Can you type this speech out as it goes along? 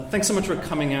Thanks so much for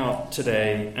coming out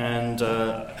today. And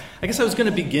I guess I was going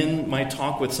to begin my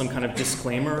talk with some kind of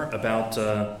disclaimer about,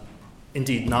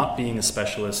 indeed, not being a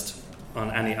specialist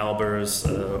on Annie Albers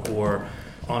or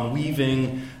on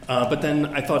weaving. But then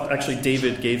I thought, actually,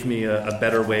 David gave me a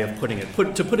better way of putting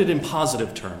it, to put it in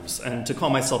positive terms, and to call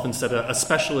myself instead a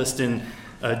specialist in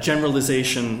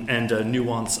generalization and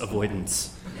nuance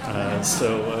avoidance.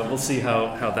 So we'll see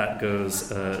how that goes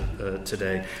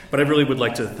today. But I really would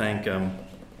like to thank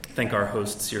our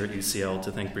hosts here at UCL,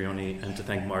 to thank Brioni and to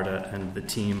thank Marta and the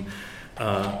team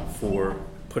for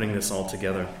putting this all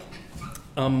together.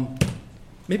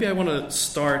 Maybe I want to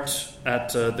start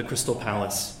at the Crystal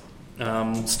Palace.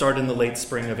 Start in the late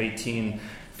spring of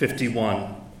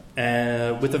 1851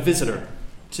 with a visitor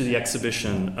to the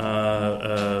exhibition,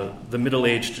 the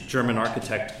middle-aged German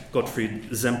architect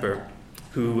Gottfried Semper,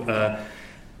 who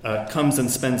comes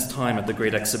and spends time at the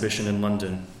Great Exhibition in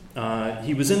London.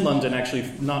 He was in London,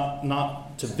 actually,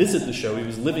 not to visit the show. He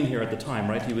was living here at the time,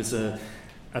 right? He was, at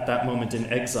that moment, in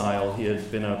exile. He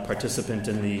had been a participant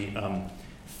in the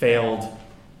failed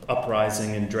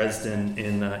uprising in Dresden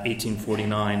in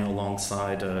 1849,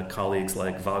 alongside colleagues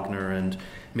like Wagner and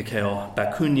Mikhail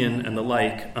Bakunin and the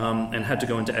like, and had to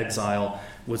go into exile,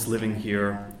 was living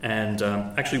here, and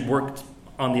actually worked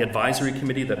on the advisory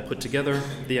committee that put together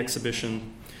the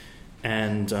exhibition,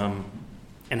 and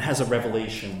has a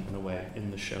revelation, in a way, in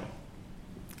the show.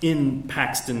 In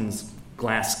Paxton's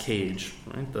glass cage,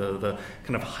 right, the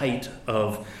kind of height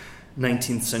of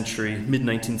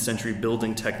mid-19th century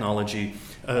building technology,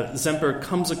 Semper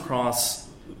comes across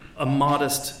a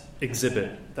modest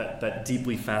exhibit that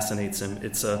deeply fascinates him.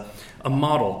 It's a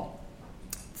model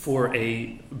for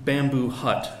a bamboo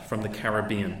hut from the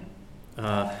Caribbean,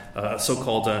 a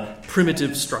so-called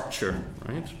primitive structure,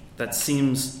 right, that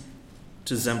seems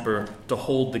to Semper to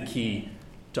hold the key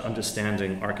to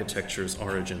understanding architecture's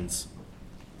origins.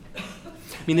 I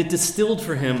mean, it distilled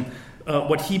for him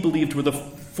what he believed were the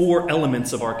four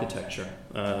elements of architecture,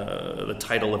 the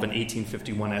title of an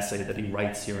 1851 essay that he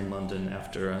writes here in London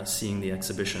after seeing the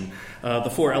exhibition.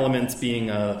 The four elements being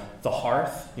the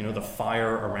hearth, the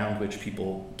fire around which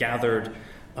people gathered,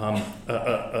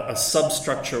 a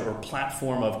substructure or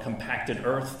platform of compacted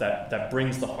earth that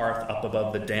brings the hearth up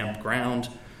above the damp ground,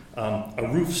 a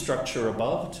roof structure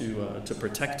above to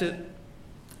protect it,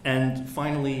 and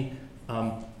finally,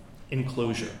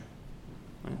 enclosure,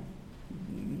 right?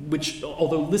 Which,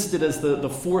 although listed as the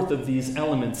fourth of these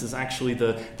elements, is actually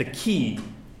the key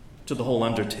to the whole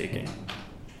undertaking.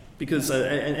 Because,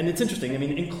 and it's interesting, I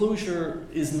mean, enclosure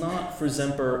is not for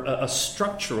Semper a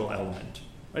structural element,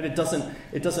 right? It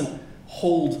doesn't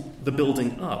hold the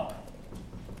building up,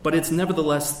 but it's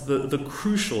nevertheless the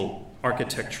crucial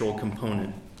architectural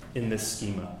component in this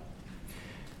schema.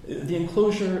 The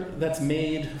enclosure that's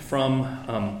made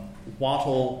from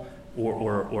wattle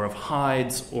or of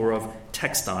hides or of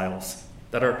textiles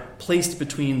that are placed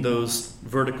between those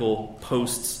vertical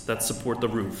posts that support the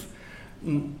roof.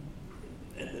 And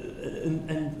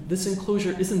this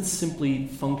enclosure isn't simply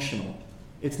functional.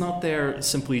 It's not there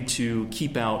simply to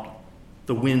keep out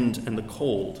the wind and the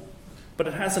cold, but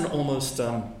it has an almost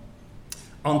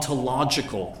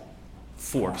ontological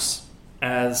force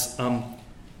as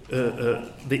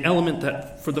the element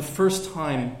that, for the first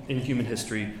time in human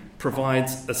history,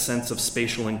 provides a sense of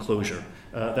spatial enclosure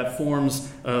that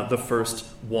forms the first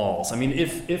walls. I mean,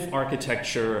 if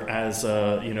architecture, as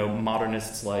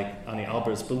modernists like Annie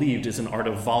Albers believed, is an art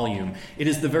of volume, it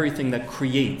is the very thing that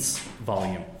creates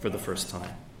volume for the first time.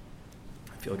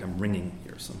 I feel like I'm ringing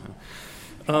here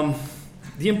somehow.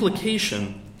 The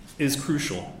implication is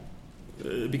crucial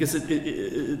because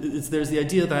there's the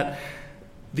idea that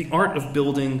the art of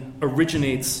building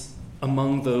originates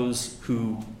among those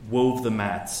who wove the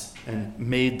mats and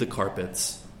made the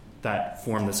carpets that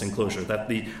form this enclosure, that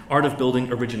the art of building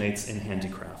originates in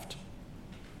handicraft.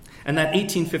 And that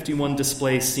 1851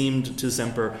 display seemed to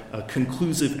Semper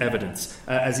conclusive evidence,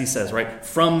 as he says, right,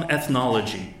 from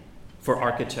ethnology for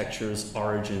architecture's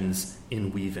origins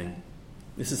in weaving.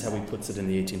 This is how he puts it in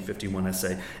the 1851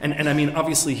 essay. And I mean,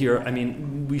 obviously here, I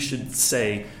mean, we should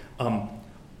say,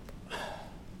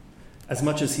 as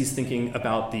much as he's thinking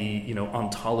about the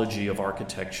ontology of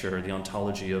architecture, the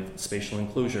ontology of spatial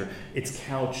enclosure, it's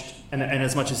couched, and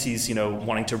as much as he's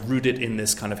wanting to root it in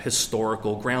this kind of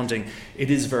historical grounding,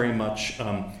 it is very much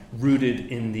rooted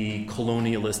in the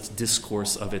colonialist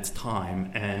discourse of its time,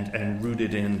 and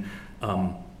rooted in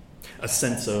a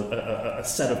sense of a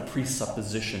set of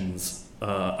presuppositions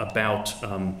about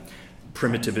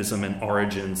primitivism and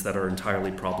origins that are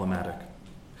entirely problematic.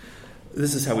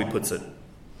 This is how he puts it.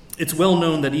 It's well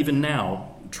known that even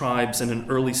now, tribes in an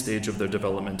early stage of their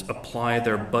development apply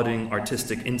their budding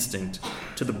artistic instinct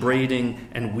to the braiding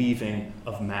and weaving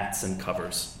of mats and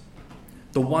covers.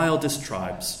 The wildest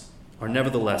tribes are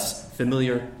nevertheless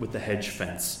familiar with the hedge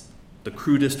fence, the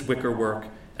crudest wickerwork,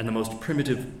 and the most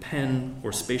primitive pen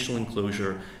or spatial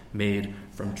enclosure made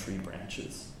from tree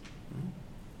branches.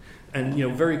 And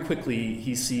very quickly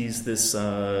he sees this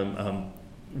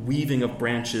weaving of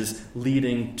branches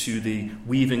leading to the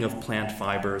weaving of plant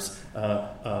fibers,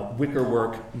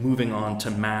 wickerwork moving on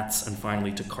to mats and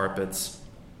finally to carpets.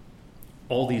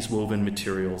 All these woven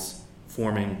materials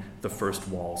forming the first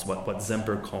walls, what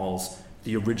Zemper calls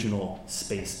the original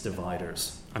space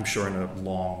dividers. I'm sure in a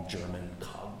long German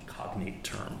cognate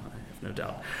term, I have no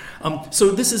doubt.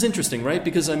 So this is interesting, right?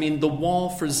 Because, the wall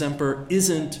for Zemper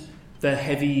isn't the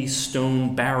heavy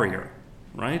stone barrier,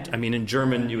 right? In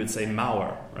German you would say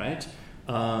Mauer, right?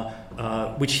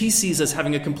 Which he sees as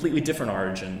having a completely different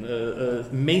origin.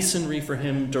 Masonry for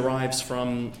him derives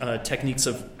from techniques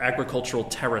of agricultural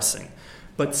terracing.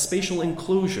 But spatial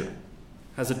enclosure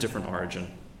has a different origin,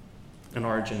 an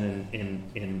origin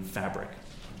in fabric.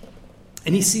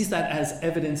 And he sees that as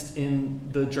evidenced in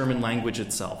the German language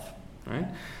itself, right?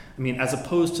 As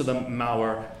opposed to the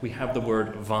Mauer, we have the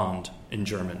word Wand in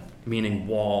German, meaning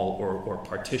wall or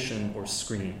partition or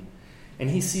screen. And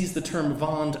he sees the term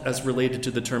Wand as related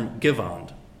to the term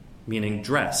Gewand, meaning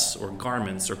dress or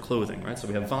garments or clothing, right? So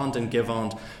we have Wand and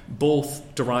Gewand,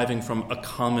 both deriving from a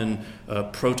common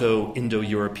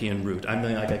Proto-Indo-European root.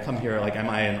 I come here, am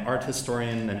I an art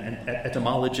historian, an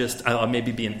etymologist? I'll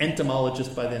maybe be an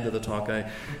entomologist by the end of the talk,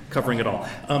 covering it all.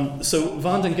 So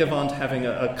Wand and Gewand having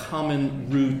a common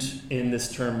root in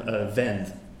this term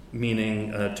Wend,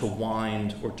 meaning to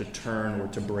wind or to turn or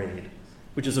to braid,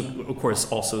 which is, of course,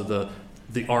 also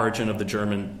the origin of the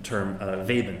German term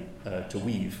weben, to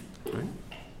weave. Right?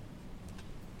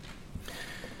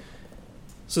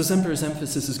 So Zemper's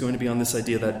emphasis is going to be on this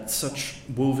idea that such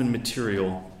woven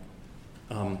material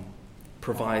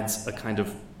provides a kind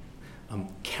of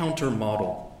counter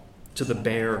model to the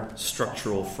bare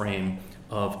structural frame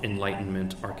of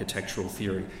Enlightenment architectural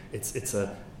theory. It's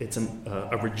a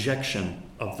rejection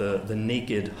of the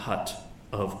naked hut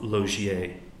of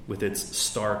Logier with its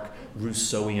stark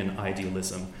Rousseauian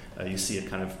idealism. You see it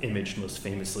kind of imaged most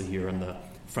famously here on the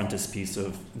frontispiece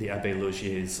of the Abbé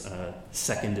Logier's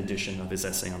second edition of his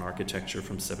essay on architecture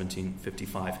from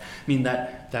 1755.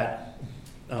 That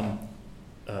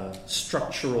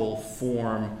structural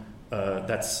form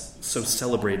that's so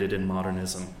celebrated in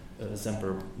modernism,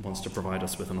 Zemper wants to provide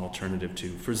us with an alternative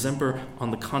to. For Zemper,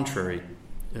 on the contrary,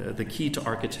 the key to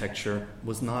architecture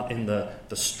was not in the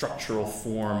structural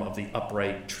form of the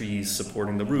upright trees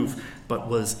supporting the roof, but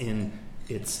was in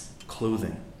its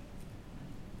clothing.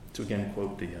 To again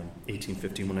quote the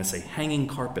 1851 essay, hanging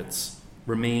carpets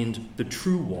remained the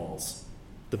true walls,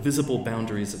 the visible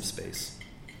boundaries of space.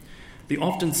 The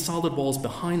often solid walls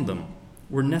behind them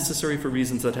were necessary for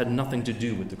reasons that had nothing to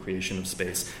do with the creation of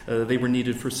space. They were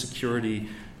needed for security,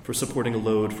 for supporting a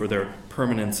load, for their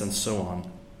permanence, and so on.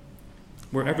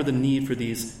 Wherever the need for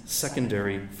these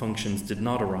secondary functions did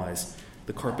not arise,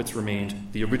 the carpets remained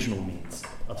the original means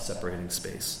of separating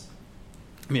space.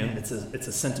 It's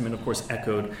a sentiment, of course,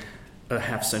 echoed a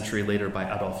half century later by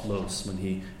Adolf Loos when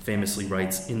he famously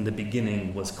writes, "In the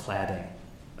beginning was cladding."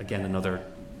 Again, another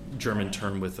German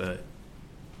term with a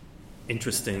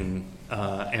interesting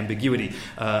ambiguity.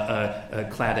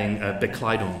 Cladding,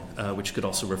 Bekleidung, which could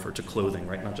also refer to clothing,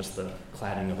 right? Not just the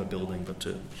cladding of a building, but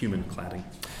to human cladding.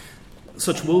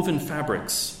 Such woven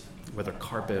fabrics, whether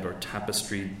carpet or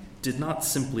tapestry, did not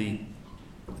simply,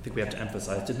 I think we have to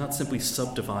emphasize, did not simply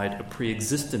subdivide a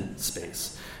pre-existent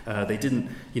space. They didn't,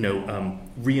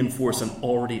 reinforce an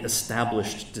already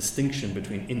established distinction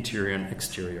between interior and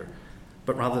exterior,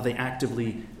 but rather they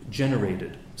actively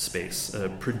generated space,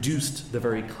 produced the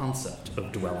very concept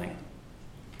of dwelling.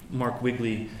 Mark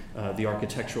Wigley, the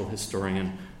architectural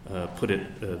historian, put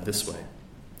it this way.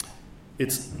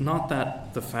 It's not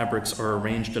that the fabrics are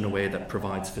arranged in a way that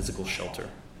provides physical shelter.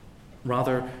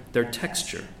 Rather, their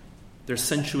texture, their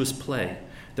sensuous play,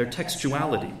 their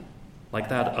textuality, like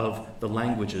that of the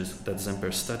languages that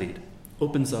Zemper studied,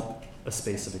 opens up a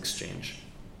space of exchange.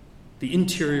 The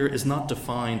interior is not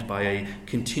defined by a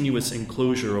continuous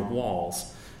enclosure of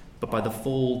walls, but by the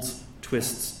folds,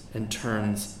 twists, and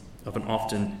turns of an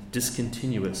often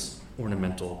discontinuous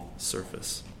ornamental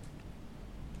surface.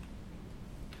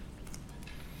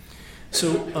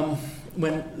 So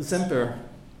when Zemper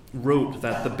wrote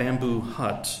that the bamboo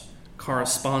hut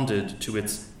corresponded to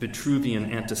its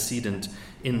Vitruvian antecedent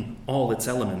in all its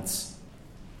elements,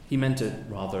 he meant it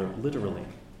rather literally.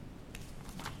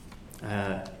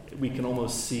 we can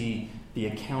almost see the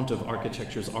account of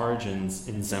architecture's origins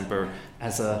in Zemper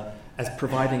as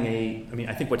providing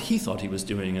I think what he thought he was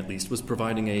doing, at least, was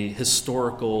providing a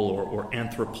historical or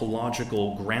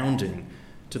anthropological grounding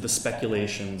to the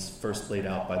speculations first laid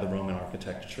out by the Roman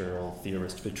architectural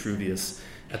theorist Vitruvius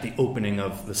at the opening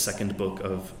of the second book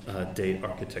of De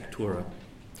Architectura.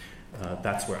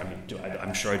 That's where,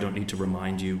 I'm sure I don't need to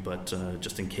remind you, but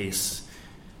just in case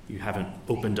you haven't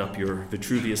opened up your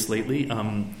Vitruvius lately,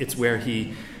 it's where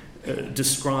he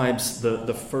describes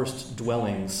the first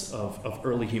dwellings of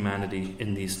early humanity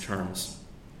in these terms.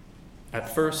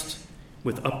 At first,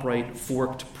 with upright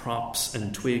forked props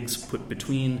and twigs put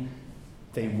between,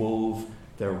 they wove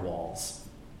their walls.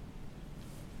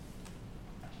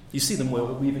 You see them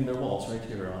weaving their walls right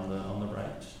here on the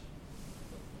right.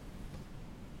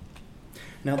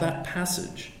 Now that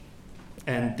passage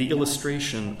and the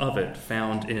illustration of it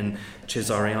found in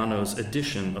Cesariano's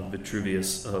edition of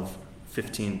Vitruvius of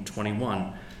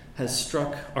 1521 has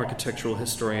struck architectural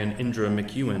historian Indra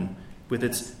McEwen with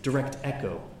its direct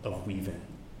echo of weaving.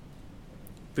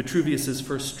 Vitruvius's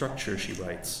first structure, she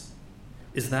writes,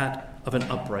 is that of an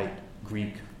upright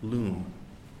Greek loom,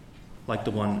 like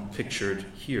the one pictured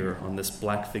here on this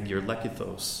black figure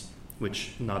Lekythos,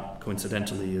 which, not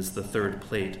coincidentally, is the third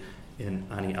plate in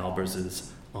Ani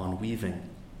Albers's On Weaving.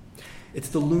 It's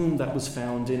the loom that was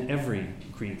found in every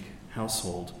Greek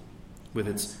household, with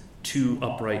its two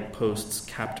upright posts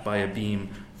capped by a beam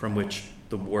from which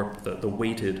the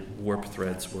weighted warp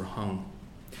threads were hung.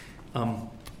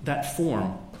 That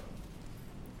form,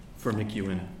 for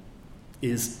McEwen,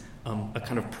 is a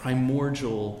kind of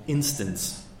primordial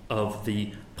instance of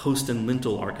the post and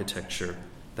lintel architecture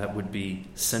that would be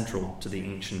central to the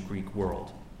ancient Greek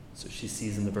world. So she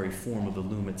sees in the very form of the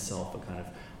loom itself a kind of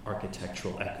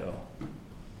architectural echo.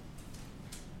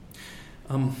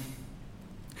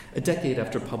 A decade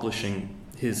after publishing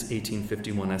his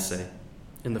 1851 essay,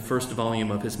 in the first volume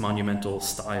of his monumental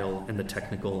Style in the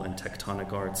Technical and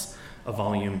Tectonic Arts, a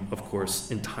volume, of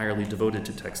course, entirely devoted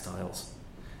to textiles,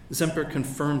 Zemper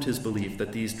confirmed his belief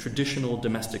that these traditional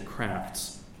domestic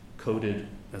crafts, coded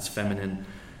as feminine,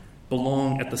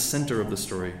 belong at the center of the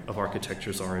story of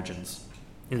architecture's origins,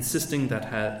 insisting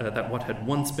that what had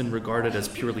once been regarded as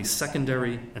purely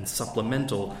secondary and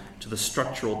supplemental to the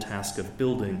structural task of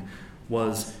building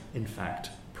was, in fact,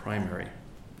 primary.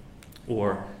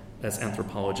 Or, as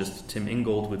anthropologist Tim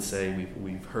Ingold would say,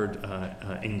 we've heard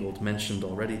Ingold mentioned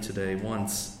already today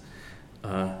once,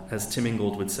 as Tim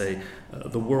Ingold would say,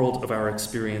 the world of our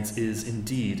experience is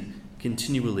indeed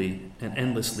continually and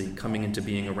endlessly coming into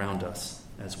being around us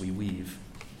as we weave.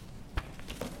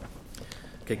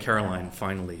 Okay, Caroline,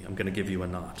 finally, I'm going to give you a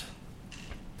knot.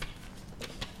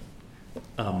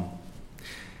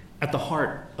 At the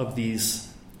heart of these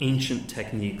ancient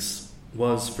techniques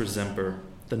was, for Zemper,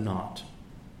 the knot,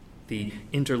 the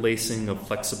interlacing of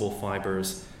flexible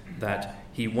fibers that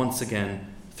he once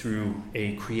again, through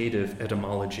a creative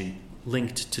etymology,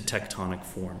 linked to tectonic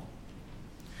form.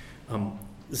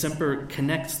 Zemper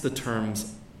connects the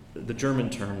German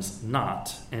terms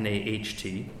Naht,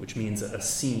 N-A-H-T, which means a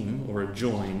seam or a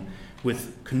join,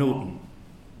 with Knoten,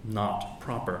 knot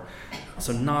proper.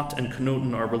 So Naht and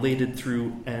Knoten are related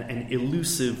through an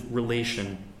elusive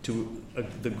relation to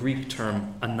the Greek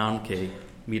term ananke,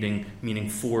 meaning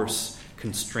force,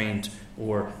 constraint,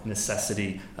 or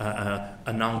necessity.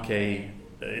 Ananke,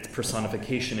 its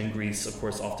personification in Greece, of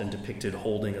course, often depicted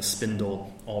holding a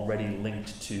spindle already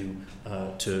linked to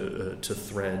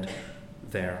thread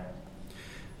there.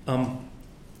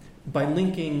 By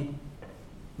linking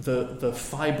the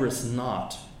fibrous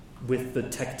knot with the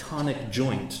tectonic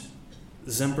joint,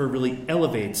 Zemper really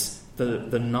elevates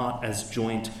the knot as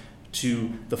joint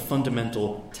to the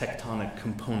fundamental tectonic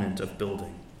component of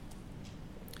building.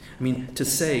 I mean, to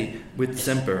say with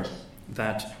Zemper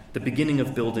that the beginning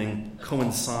of building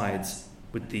coincides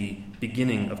with the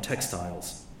beginning of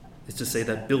textiles is to say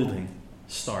that building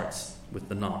starts with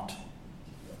the knot.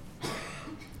 I'm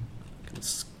going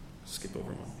to skip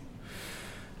over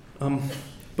one.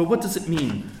 But what does it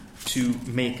mean to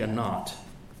make a knot?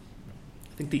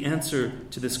 I think the answer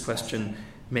to this question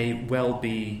may well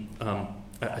be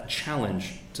a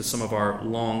challenge to some of our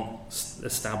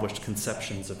long-established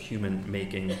conceptions of human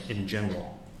making in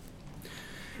general.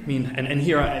 I mean, and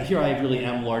here I really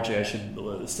am largely, I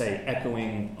should say,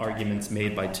 echoing arguments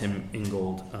made by Tim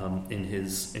Ingold in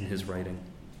his writing.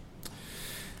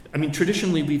 I mean,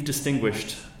 traditionally we've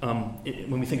distinguished,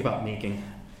 when we think about making,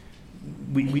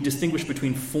 we distinguish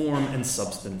between form and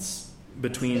substance,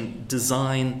 between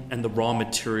design and the raw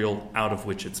material out of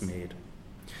which it's made.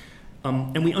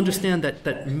 And we understand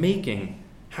that making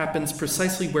happens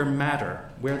precisely where matter,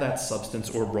 where that substance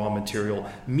or raw material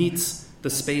meets the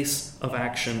space of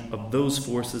action of those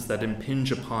forces that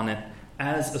impinge upon it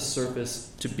as a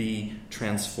surface to be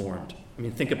transformed. I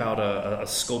mean, think about a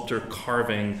sculptor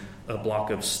carving a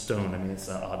block of stone. I mean, it's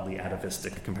an oddly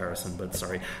atavistic comparison, but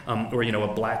sorry. Or,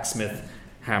 a blacksmith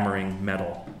hammering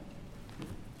metal.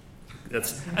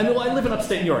 I live in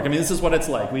upstate New York. I mean, this is what it's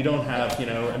like. We don't have,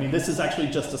 this is actually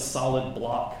just a solid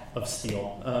block of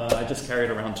steel. I just carry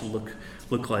it around to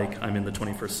look like I'm in the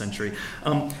 21st century.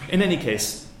 In any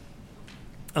case,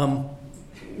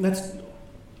 that's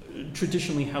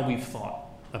traditionally how we've thought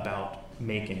about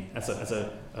making as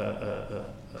a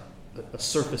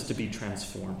surface to be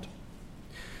transformed.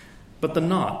 But the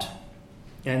knot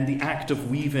and the act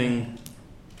of weaving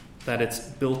that it's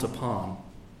built upon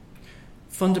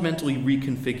fundamentally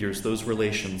reconfigures those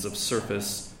relations of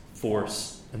surface,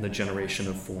 force, and the generation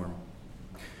of form.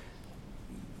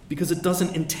 Because it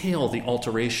doesn't entail the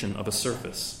alteration of a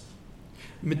surface.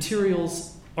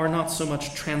 Materials are not so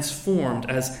much transformed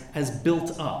as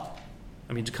built up.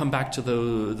 I mean, to come back to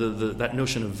that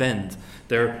notion of vend,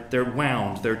 they're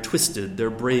wound, they're twisted, they're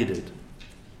braided.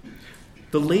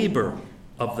 The labor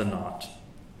of the knot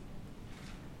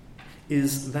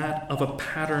is that of a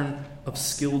pattern of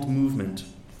skilled movement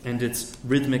and its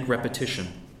rhythmic repetition.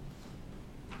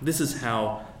 This is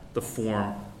how the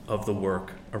form of the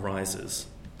work arises.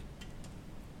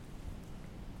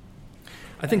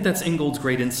 I think that's Ingold's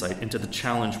great insight into the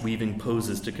challenge weaving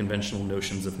poses to conventional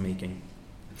notions of making.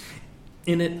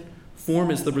 In it,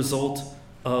 form is the result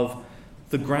of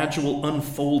the gradual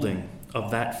unfolding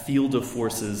of that field of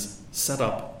forces set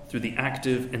up through the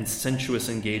active and sensuous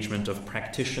engagement of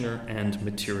practitioner and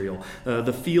material.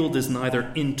 The field is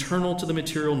neither internal to the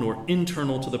material nor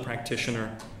internal to the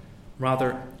practitioner.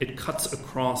 Rather, it cuts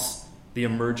across the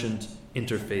emergent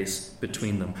interface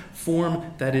between them.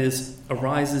 Form, that is,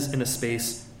 arises in a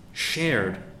space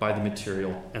shared by the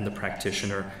material and the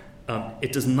practitioner.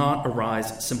 It does not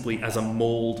arise simply as a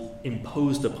mold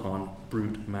imposed upon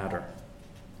brute matter.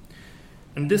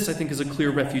 And this, I think, is a clear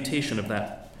refutation of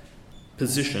that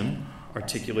position,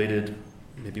 articulated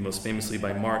maybe most famously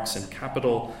by Marx in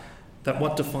Capital, that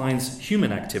what defines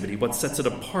human activity, what sets it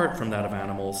apart from that of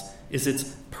animals, is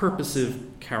its purposive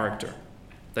character,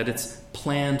 that it's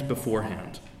planned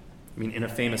beforehand. I mean, in a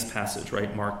famous passage,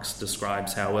 right, Marx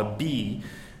describes how a bee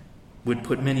would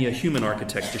put many a human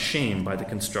architect to shame by the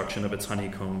construction of its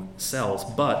honeycomb cells.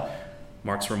 But,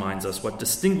 Marx reminds us, what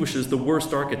distinguishes the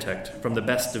worst architect from the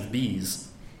best of bees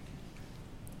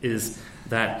is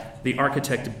that the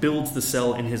architect builds the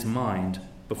cell in his mind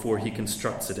before he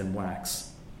constructs it in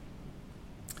wax.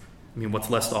 I mean, what's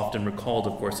less often recalled,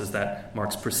 of course, is that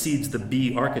Marx precedes the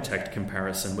bee architect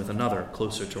comparison with another,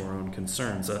 closer to our own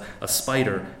concerns. A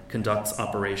spider conducts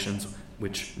operations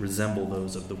which resemble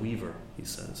those of the weaver, he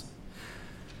says.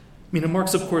 I mean, and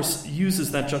Marx, of course,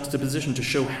 uses that juxtaposition to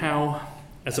show how,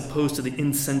 as opposed to the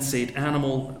insensate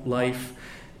animal life,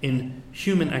 in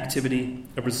human activity,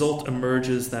 a result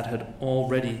emerges that had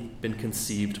already been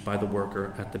conceived by the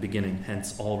worker at the beginning,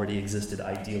 hence already existed,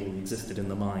 ideally existed in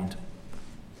the mind.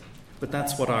 But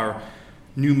that's what our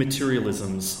new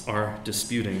materialisms are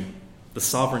disputing, the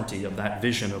sovereignty of that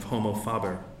vision of Homo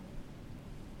faber,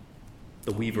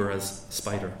 the weaver as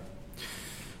spider.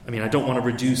 I mean, I don't want to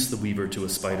reduce the weaver to a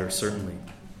spider, certainly.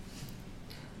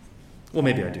 Well,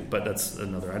 maybe I do, but that's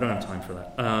another. I don't have time for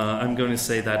that. I'm going to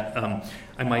say that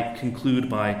I might conclude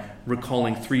by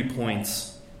recalling 3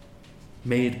 points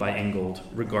made by Ingold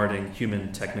regarding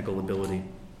human technical ability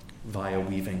via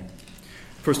weaving.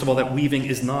 First of all, that weaving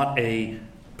is not a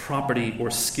property or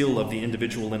skill of the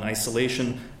individual in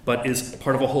isolation, but is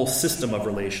part of a whole system of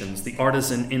relations. The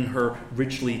artisan in her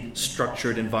richly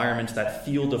structured environment, that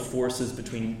field of forces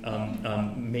between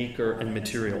maker and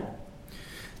material.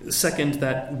 Second,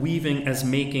 that weaving as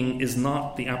making is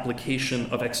not the application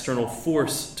of external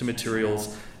force to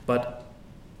materials, but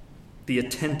the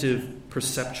attentive,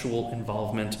 perceptual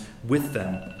involvement with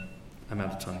them. I'm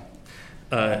out of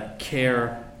time.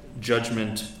 Care,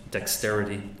 judgment,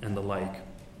 dexterity, and the like.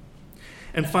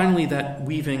 And finally, that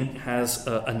weaving has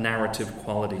a narrative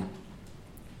quality,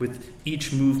 with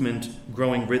each movement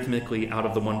growing rhythmically out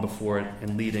of the one before it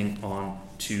and leading on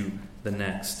to the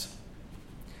next.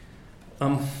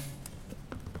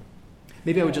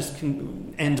 Maybe I would just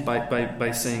end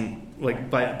by saying,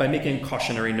 by making a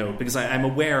cautionary note, because I'm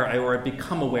aware, I've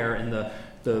become aware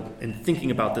in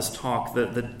thinking about this talk,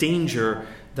 the danger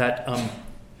that,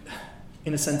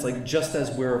 in a sense, just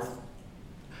as we're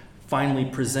finally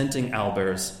presenting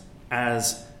Albers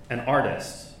as an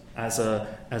artist, as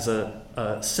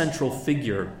a central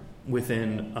figure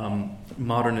within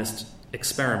modernist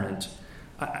experiment.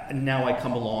 Now I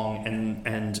come along and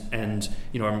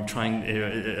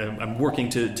I'm working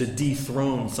to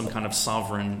dethrone some kind of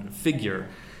sovereign figure,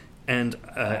 and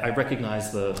I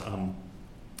recognize the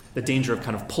danger of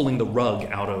kind of pulling the rug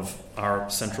out of our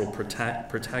central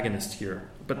protagonist here.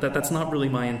 But that's not really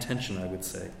my intention, I would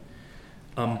say.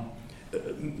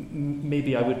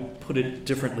 Maybe I would put it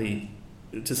differently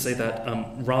to say that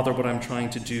rather what I'm trying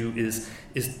to do is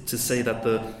to say that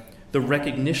the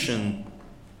recognition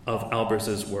of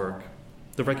Albers's work,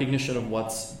 the recognition of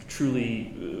what's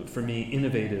truly, for me,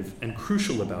 innovative and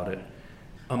crucial about it,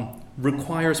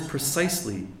 requires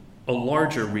precisely a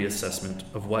larger reassessment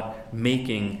of what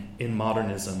making in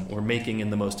modernism or making in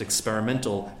the most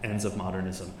experimental ends of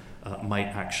modernism might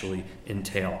actually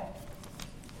entail.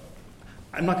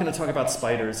 I'm not going to talk about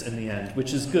spiders in the end,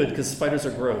 which is good because spiders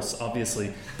are gross,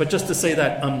 obviously. But just to say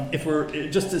that, if we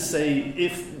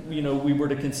were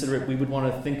to consider it, we would want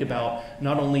to think about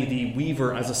not only the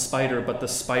weaver as a spider, but the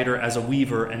spider as a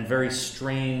weaver, and very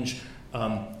strange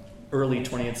early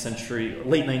 20th century,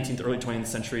 late 19th, early 20th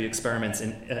century experiments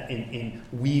in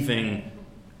weaving,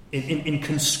 in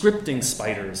conscripting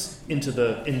spiders into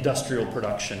the industrial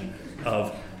production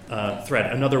of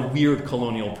thread. Another weird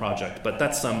colonial project, but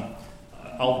that's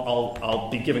I'll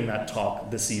be giving that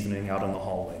talk this evening out in the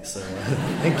hallway. So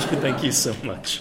thank you so much.